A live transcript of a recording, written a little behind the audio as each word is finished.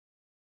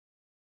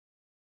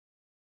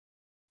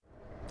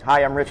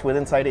Hi, I'm Rich with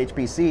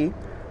insideHPC.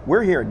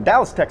 We're here in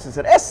Dallas, Texas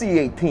at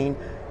SC18,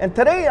 and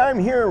today I'm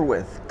here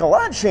with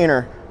Gilad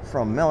Shainer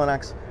from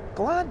Mellanox.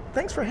 Gilad,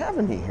 thanks for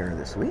having me here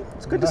this week.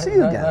 It's good to see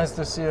you again. Nice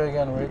to see you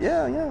again, Rich.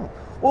 Yeah.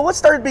 Well, let's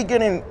start at the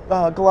beginning,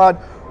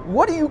 Gilad.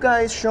 What are you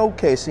guys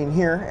showcasing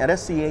here at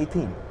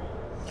SC18?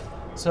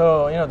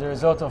 So,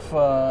 there's a lot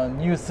of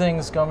new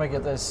things coming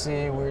at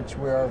SC, which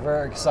we are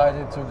very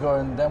excited to go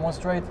and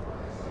demonstrate.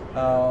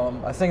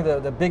 I think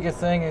the bigger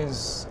thing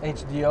is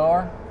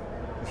HDR,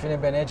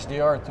 InfiniBand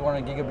HDR,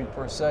 200 gigabit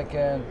per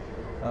second.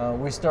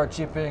 We start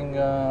shipping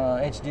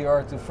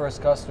HDR to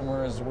first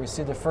customers. We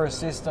see the first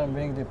system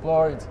being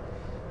deployed,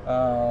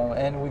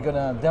 and we're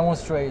gonna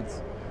demonstrate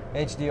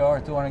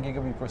HDR 200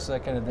 gigabit per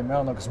second at the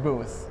Mellanox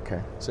booth.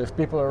 Okay. So if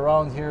people are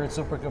around here at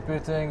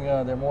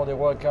supercomputing, they're more than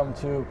welcome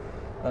to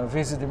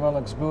visit the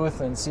Mellanox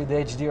booth and see the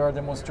HDR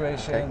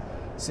demonstration,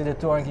 see the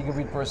 200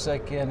 gigabit per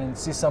second, and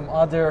see some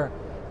other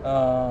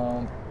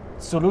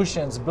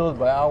solutions built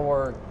by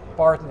our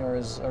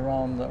partners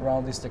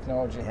around this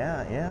technology.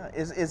 Yeah.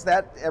 Is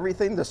that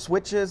everything? The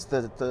switches,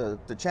 the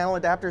channel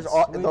adapters,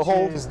 the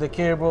whole? The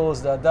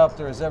cables, the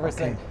adapters,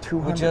 everything. Okay,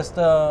 we just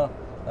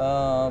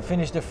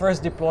finished the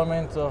first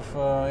deployment of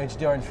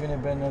HDR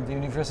InfiniBand at the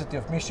University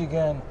of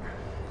Michigan.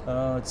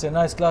 It's a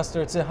nice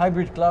cluster. It's a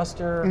hybrid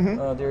cluster.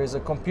 There is a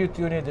compute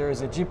unit, there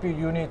is a GPU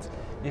unit.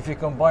 If you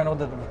combine all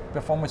the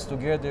performance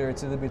together,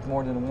 it's a little bit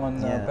more than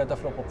one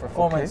petaflop of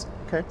performance.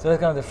 Okay. So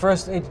that's kind of the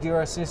first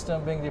HDR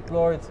system being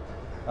deployed.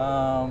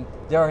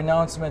 There are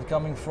announcements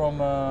coming from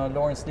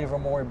Lawrence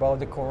Livermore about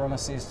the Corona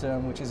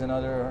system, which is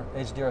another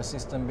HDR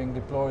system being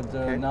deployed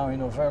now in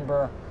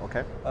November.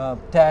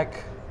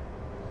 TAC,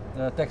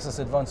 the Texas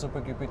Advanced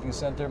Supercomputing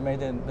Center, made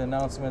the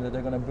announcement that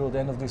they're going to build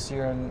end of this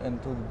year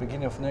and to the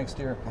beginning of next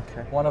year.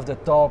 One of the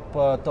top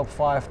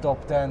 5,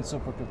 top 10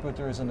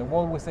 supercomputers in the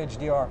world with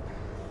HDR.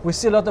 We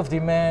see a lot of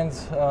demand,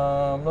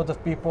 a lot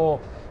of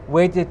people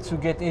waited to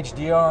get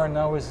HDR.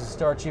 Now as we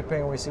start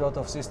shipping, we see a lot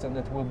of systems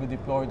that will be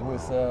deployed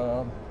with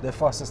the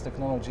fastest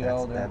technology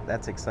out there.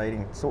 That's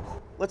exciting. So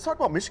let's talk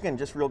about Michigan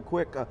just real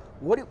quick.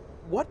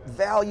 What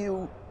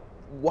value,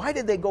 why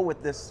did they go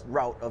with this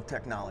route of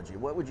technology?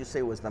 What would you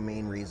say was the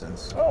main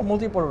reasons? Oh,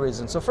 multiple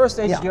reasons. So first,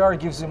 HDR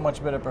gives you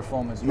much better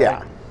performance, right?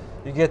 Yeah.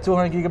 You get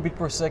 200 gigabit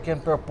per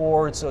second per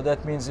port, so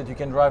that means that you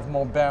can drive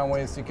more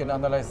bandwidth, you can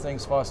analyze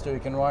things faster, you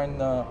can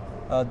run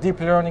deep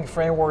learning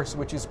frameworks,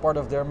 which is part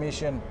of their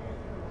mission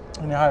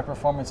in high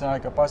performance and high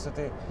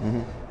capacity.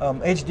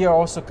 HDR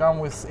also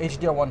comes with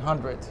HDR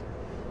 100.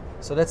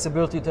 So that's the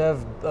ability to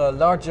have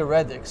larger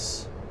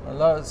radix,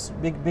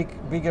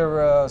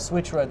 bigger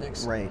switch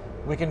radix. Right.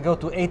 We can go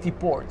to 80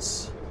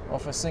 ports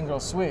of a single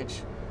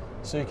switch.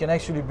 So you can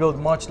actually build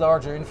much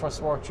larger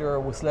infrastructure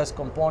with less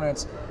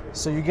components.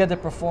 So you get the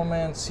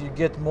performance, you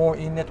get more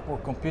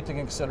in-network computing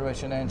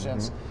acceleration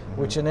engines,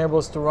 which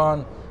enables to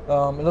run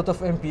a lot of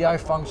MPI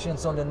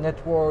functions on the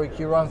network.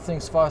 You run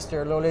things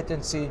faster, low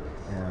latency,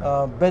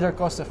 better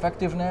cost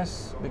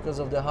effectiveness because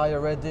of the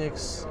higher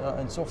radix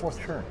and so forth.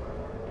 Sure.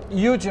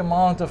 Huge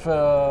amount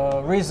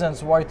of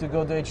reasons why to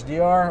go to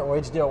HDR or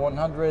HDR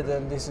 100,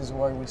 and this is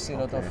why we see a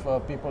lot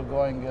of people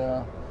going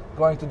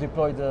to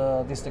deploy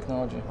this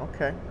technology.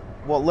 Okay.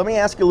 Well, let me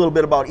ask you a little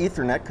bit about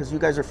Ethernet, because you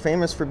guys are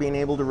famous for being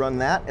able to run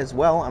that as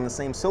well on the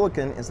same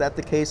silicon. Is that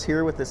the case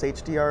here with this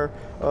HDR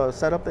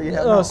setup that you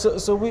have now? So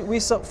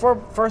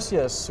first,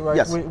 yes, right?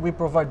 Yes. We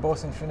provide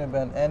both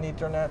InfiniBand and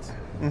Ethernet.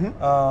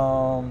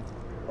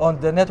 On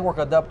the network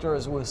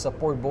adapters, we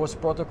support both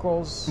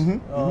protocols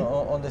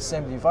on the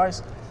same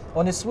device.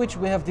 On the switch,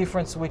 we have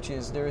different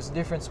switches. There is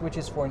different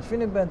switches for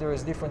InfiniBand, there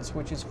is different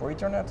switches for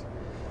Ethernet.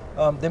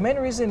 The main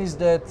reason is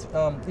that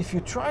if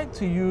you try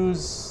to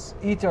use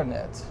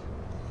Ethernet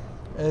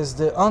as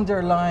the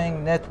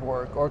underlying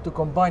network or to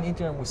combine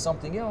Ethernet with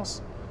something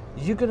else,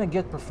 you're going to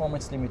get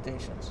performance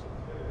limitations.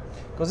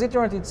 Because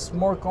Ethernet, it's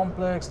more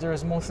complex,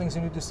 there's more things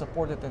you need to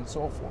support it and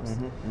so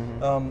forth.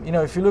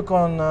 If you look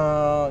on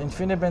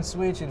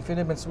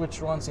InfiniBand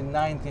switch runs in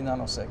 90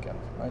 nanoseconds,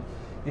 right?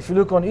 If you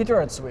look on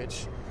Ethernet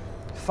switch,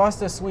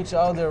 fastest switch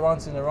out there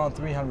runs in around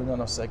 300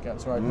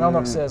 nanoseconds, right?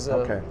 Mellanox has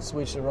a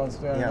switch that runs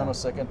 300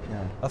 nanoseconds.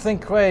 I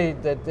think Cray,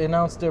 that they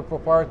announced their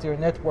proprietary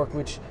network,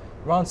 which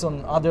runs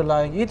on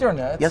underlying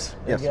Ethernet,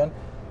 again,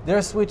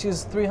 their switch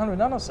is 300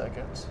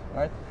 nanoseconds,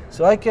 right?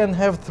 So I can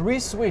have 3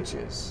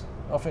 switches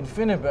of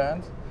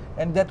InfiniBand,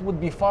 and that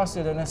would be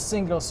faster than a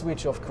single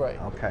switch of Cray.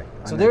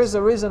 So there is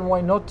a reason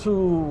why not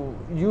to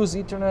use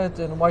Ethernet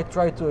and why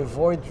try to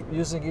avoid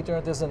using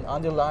Ethernet as an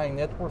underlying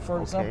network,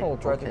 for example, or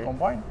try to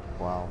combine.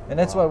 And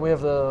that's why we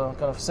have the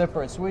kind of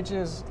separate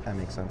switches. That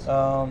makes sense.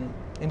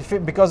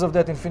 Because of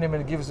that,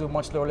 InfiniBand gives you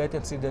much lower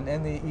latency than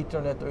any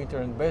Ethernet or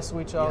Ethernet-based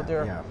switch out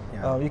there.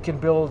 You can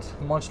build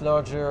much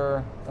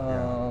larger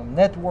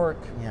network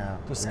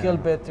to scale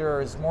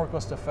better, it's more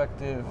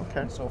cost-effective,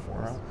 and so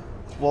forth.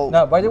 Well,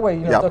 now, by the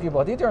way, talking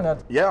about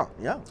Ethernet,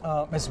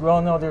 as we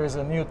all know, there is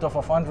a new top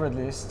of 100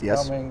 list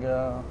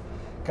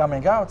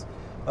coming out.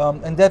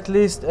 And that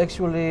list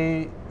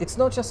actually, it's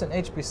not just an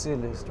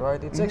HPC list,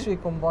 right? It actually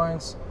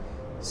combines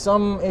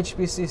some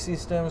HPC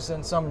systems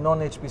and some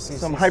non-HPC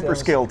systems. Some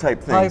hyperscale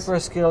type things.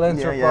 Hyperscale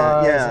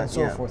enterprise and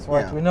so forth,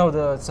 right? Yeah. We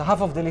know so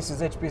half of the list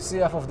is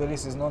HPC, half of the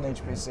list is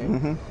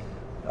non-HPC.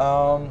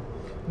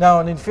 Now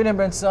on the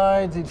InfiniBand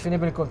side,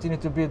 InfiniBand continue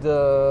to be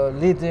the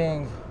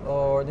leading,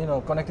 or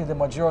connecting the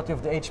majority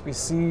of the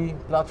HPC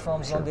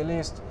platforms on the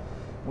list.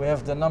 We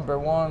have the number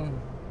one,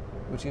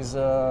 which is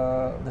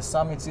the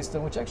Summit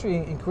system, which actually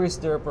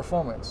increased their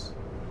performance.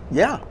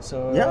 Yeah.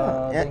 So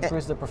they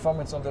increased the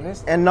performance on the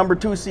list. And number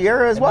 2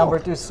 Sierra as well. Number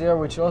 2 Sierra,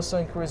 which also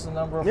increased the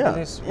number of the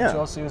list, which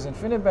also use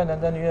InfiniBand.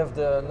 And then you have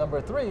the number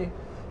 3,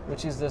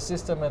 which is the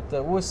system at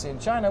WUSI in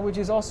China, which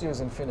is also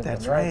using InfiniBand.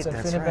 That's right. So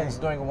that's InfiniBand right. is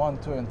doing 1,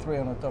 2, and 3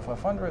 on the top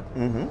 500.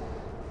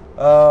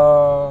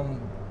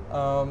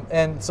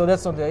 And so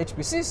that's on the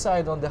HPC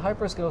side. On the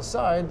hyperscale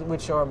side,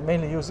 which are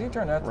mainly use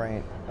Ethernet,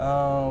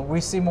 we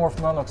see more of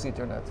Mellanox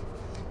Ethernet.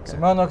 So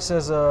Mellanox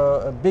has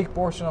a big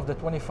portion of the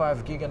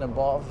 25 gig and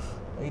above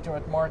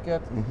Ethernet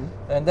market,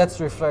 and that's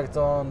reflect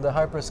on the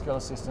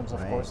hyperscale systems, of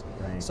course.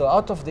 So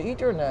out of the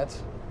Ethernet,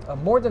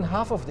 more than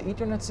half of the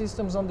Ethernet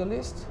systems on the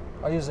list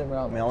are using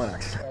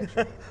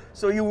Mellanox.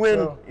 So you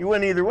win. You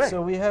win either way.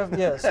 So we have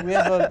the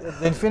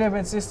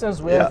InfiniBand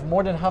systems. We have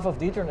more than half of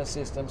the Ethernet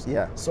systems.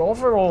 So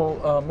overall,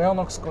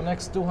 Mellanox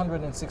connects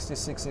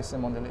 266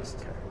 systems on the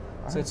list.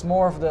 So it's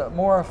more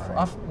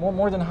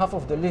than half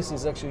of the list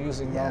is actually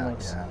using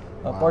Mellanox.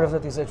 Part of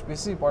that is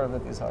HPC, part of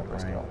that is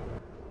hyperscale.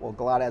 Well,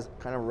 Gilad, as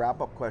kind of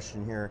wrap-up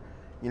question here,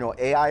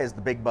 AI is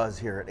the big buzz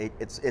here.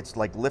 It's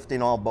like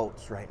lifting all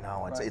boats right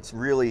now. It's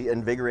really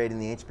invigorating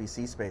the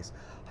HPC space.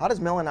 How does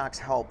Mellanox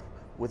help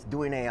with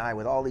doing AI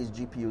with all these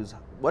GPUs?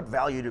 What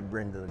value to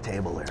bring to the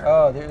table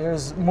there?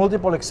 There's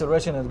multiple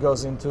acceleration that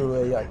goes into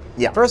AI.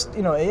 First,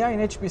 AI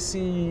and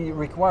HPC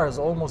requires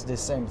almost the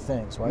same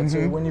things, right?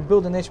 So when you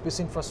build an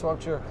HPC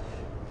infrastructure,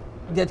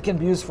 that can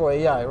be used for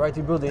AI, right?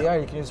 You build AI,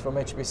 you can use from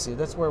HPC.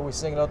 That's where we're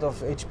seeing a lot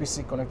of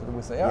HPC connected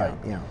with AI.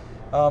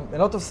 A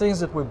lot of things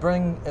that we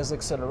bring as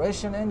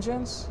acceleration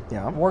engines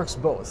works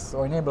both,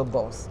 or enable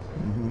both.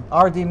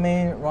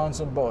 RDMA runs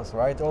on both,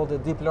 right? All the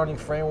deep learning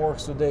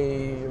frameworks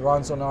today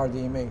runs on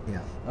RDMA.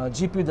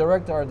 GPU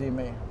Direct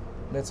RDMA,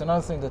 that's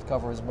another thing that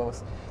covers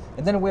both.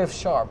 And then we have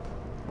Sharp,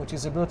 which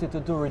is ability to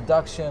do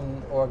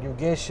reduction or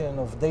aggregation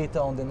of data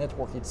on the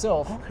network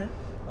itself.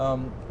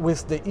 We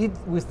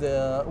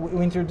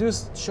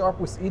introduced Sharp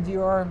with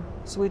EDR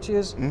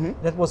switches.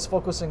 That was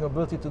focusing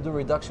ability to do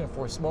reduction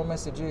for small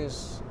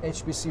messages,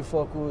 HPC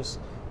focus,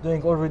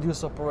 doing all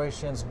reduce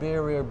operations,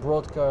 barrier,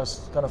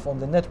 broadcast, kind of on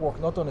the network,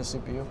 not on the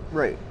CPU.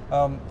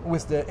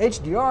 With the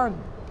HDR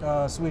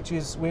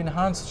switches, we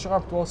enhanced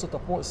Sharp to also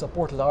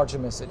support larger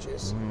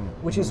messages,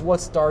 which is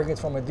what's targeted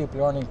from a deep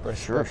learning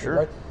perspective.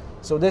 Right?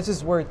 So this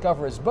is where it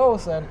covers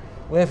both, and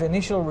we have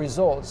initial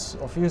results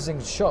of using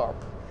Sharp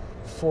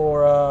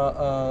for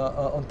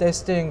on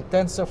testing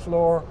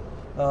TensorFlow,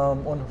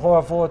 on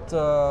Hoavot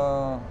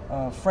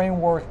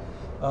framework,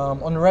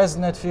 on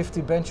ResNet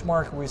 50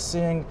 benchmark. We're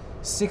seeing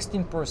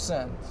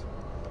 16%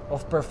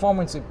 of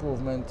performance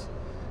improvement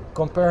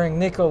comparing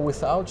Nickel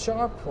without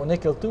Sharp, or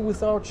Nickel 2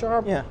 without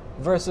Sharp,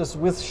 versus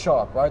with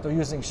Sharp, right, or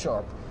using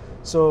Sharp.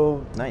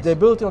 So the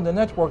ability on the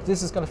network,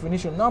 this is kind of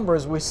initial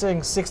numbers, we're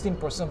seeing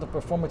 16% of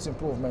performance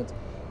improvement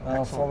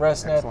for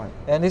ResNet.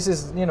 And this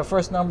is,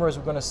 first numbers,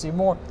 we're going to see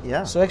more.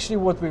 So actually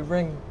what we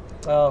bring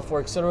for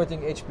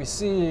accelerating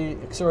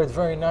HPC, accelerate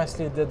very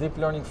nicely the deep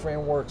learning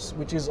frameworks,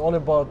 which is all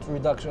about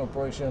reduction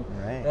operation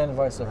and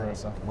vice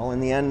versa. Well, in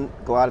the end,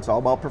 Gilad, it's all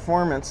about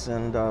performance.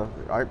 And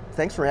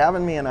thanks for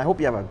having me, and I hope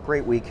you have a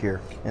great week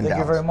here in Dallas. Thank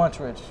you very much,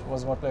 Rich. It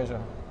was my pleasure.